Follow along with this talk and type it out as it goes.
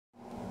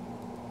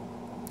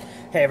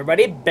Hey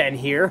everybody, Ben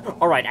here.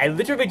 Alright, I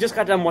literally just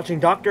got done watching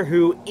Doctor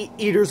Who,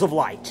 Eaters of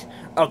Light.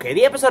 Okay,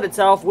 the episode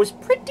itself was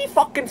pretty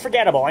fucking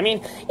forgettable. I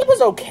mean, it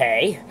was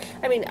okay.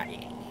 I mean,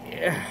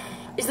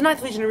 is the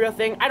Ninth Legion a real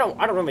thing? I don't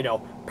really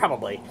know.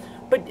 Probably.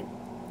 But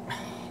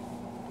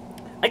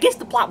I guess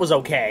the plot was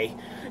okay.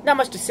 Not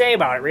much to say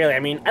about it, really. I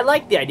mean, I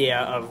like the idea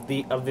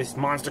of this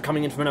monster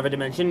coming in from another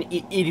dimension,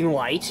 eating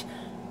light.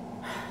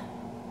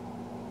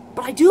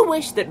 But I do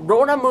wish that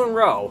Rona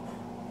Munro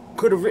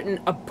could have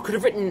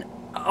written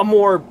a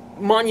more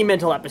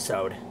monumental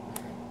episode.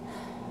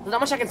 There's not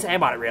much I can say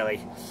about it,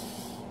 really.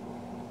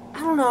 I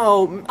don't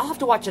know. I'll have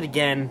to watch it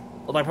again,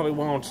 although I probably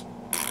won't.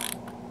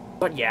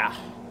 But yeah.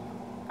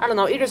 I don't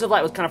know, Eaters of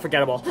Light was kind of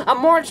forgettable. I'm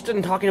more interested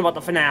in talking about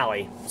the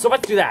finale. So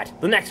let's do that,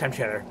 the next time,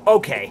 Cheddar.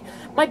 Okay.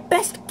 My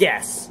best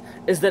guess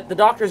is that the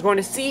Doctor is going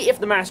to see if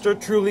the Master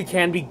truly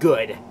can be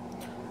good.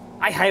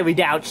 I highly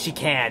doubt she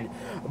can.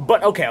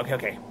 But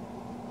okay.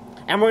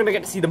 And we're gonna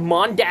get to see the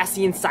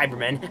Mondasian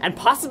Cybermen, and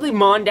possibly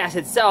Mondas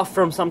itself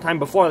from sometime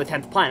before the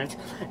 10th planet,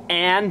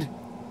 and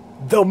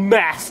the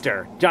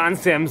Master, John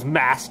Simm's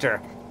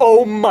Master.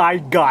 Oh my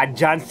god,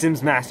 John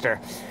Simm's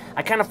Master.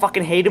 I kind of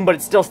fucking hate him, but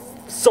it's still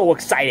so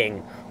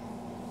exciting.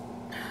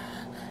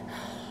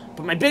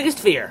 But my biggest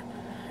fear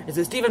is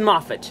that Stephen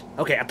Moffat,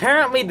 okay,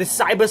 apparently the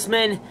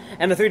Cybusmen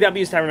and the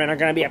 3W Cybermen are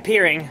going to be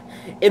appearing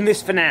in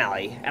this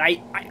finale, and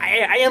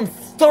I am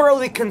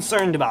thoroughly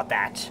concerned about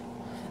that.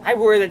 I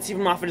worry that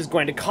Stephen Moffat is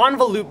going to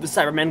convolute the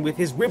Cybermen with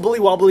his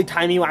wibbly-wobbly,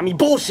 timey-wimey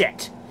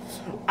bullshit.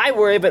 I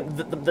worry that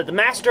the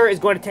Master is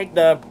going to take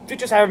the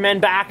future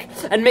Cybermen back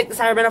and make the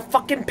Cybermen a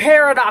fucking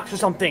paradox or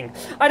something.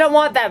 I don't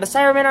want that. The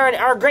Cybermen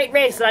are a great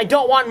race, and I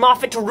don't want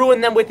Moffat to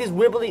ruin them with his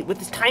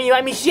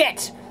timey-wimey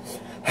shit.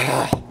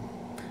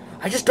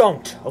 I just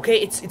don't, okay?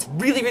 It's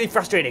really, really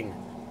frustrating.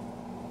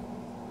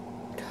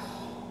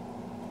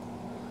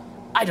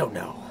 I don't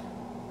know.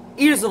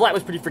 Eaters of Light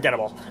was pretty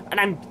forgettable, and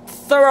I'm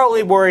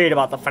thoroughly worried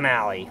about the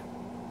finale.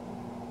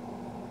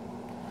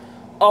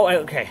 Oh,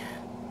 okay.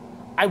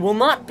 I will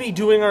not be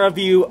doing a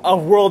review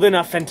of World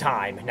Enough and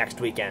Time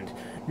next weekend.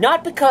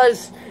 Not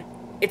because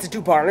it's a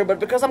two-parter, but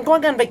because I'm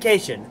going on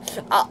vacation.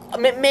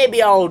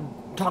 Maybe I'll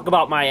talk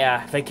about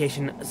my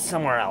vacation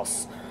somewhere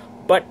else.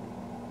 But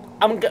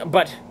I'm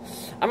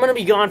gonna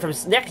be gone from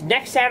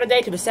next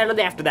Saturday to the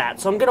Saturday after that.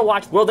 So I'm gonna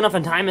watch World Enough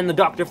and Time and The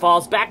Doctor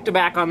Falls back to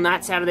back on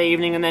that Saturday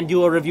evening, and then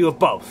do a review of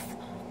both.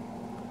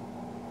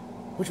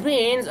 Which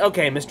means,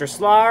 okay, Mr.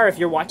 Slar, if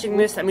you're watching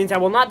this, that means I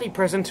will not be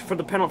present for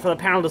the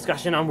panel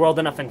discussion on World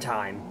Enough and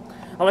Time.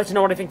 I'll let you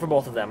know what I think for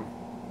both of them.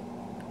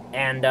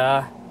 And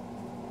that's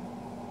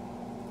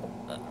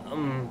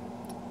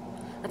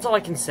all I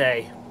can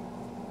say.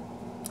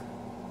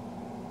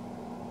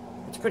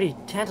 It's pretty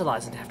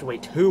tantalizing to have to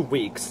wait 2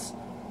 weeks.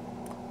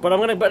 But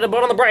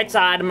but on the bright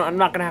side, I'm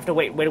not gonna have to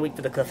wait a week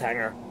for the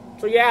cliffhanger.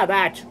 So yeah,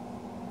 that.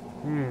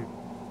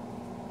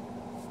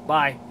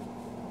 Bye.